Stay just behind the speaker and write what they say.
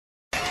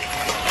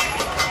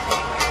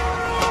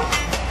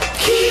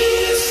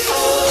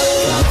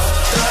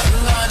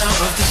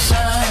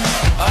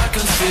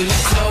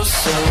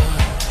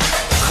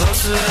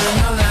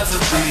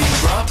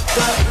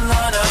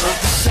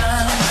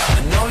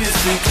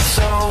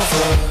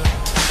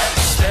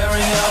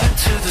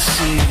the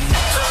sea.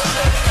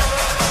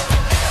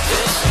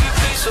 This could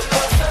be so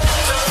perfect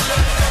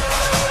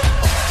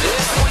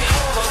if we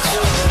hold on to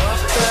it.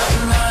 Up that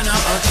line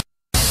out of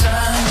the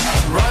sand,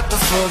 right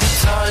before the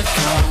tide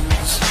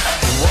comes,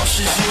 it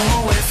washes you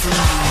away from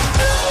me.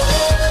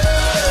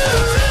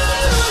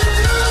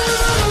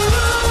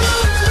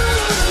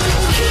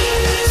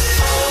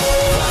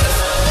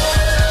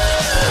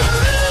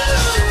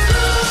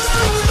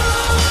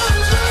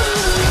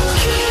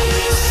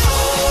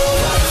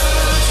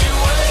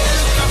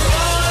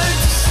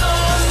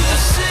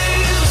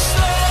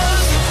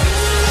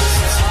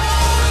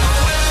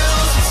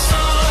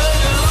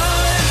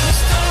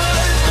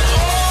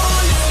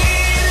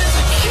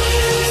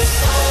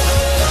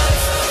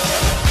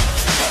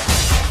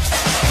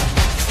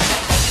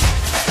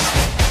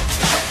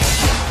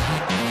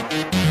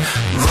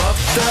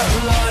 That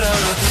light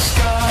out of the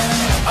sky,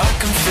 I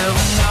can feel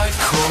the night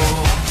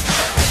call.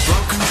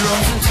 Broken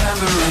drums and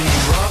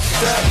tambourine. Rock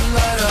that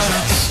light out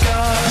of the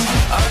sky,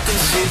 I can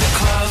see the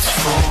clouds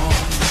form,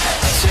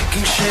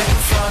 taking shape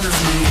in front of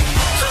me.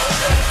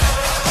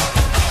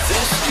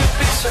 This could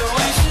be so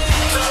easy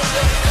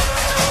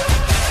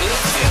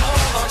if you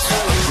hold on to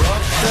it.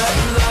 Rock that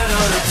light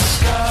out of the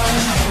sky,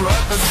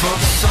 right before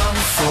the sun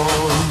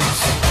falls.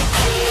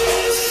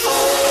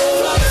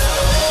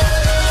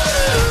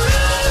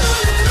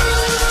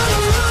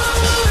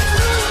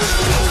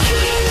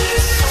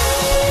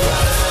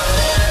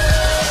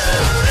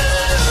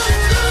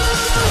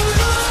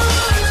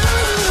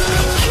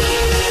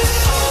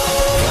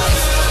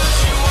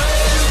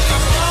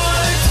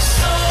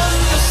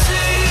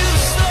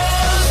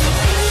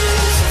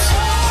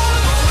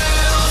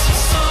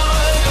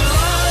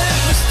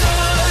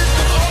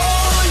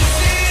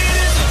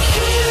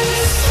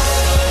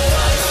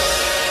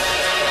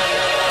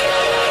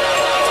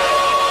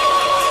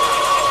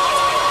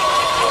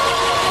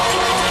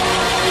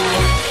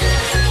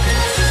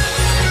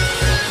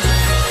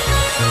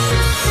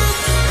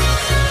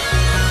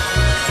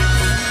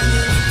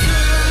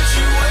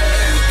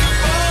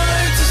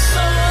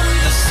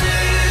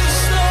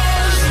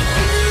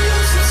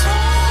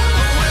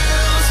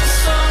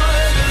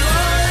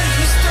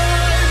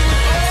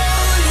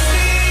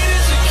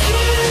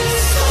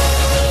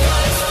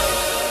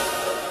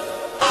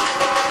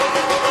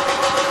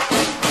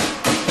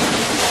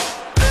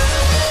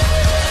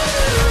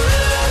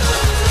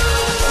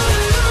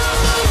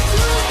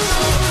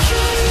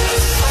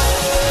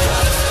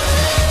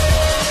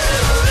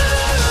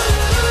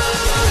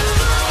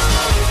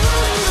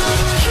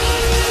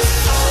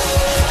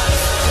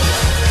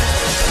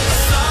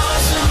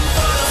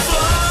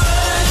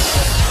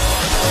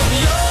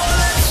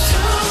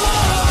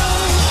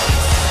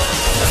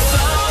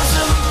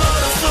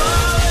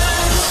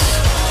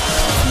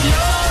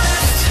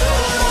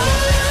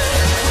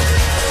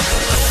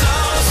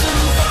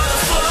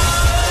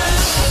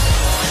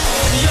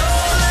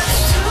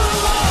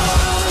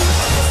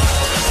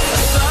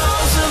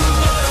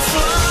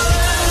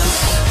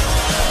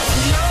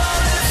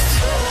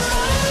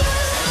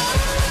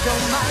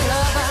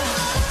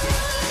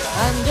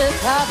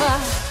 Undercover,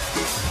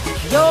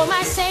 you're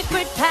my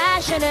sacred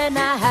passion and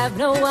I have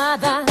no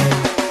other.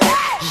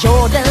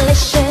 You're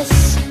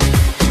delicious,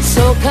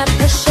 so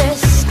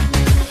capricious.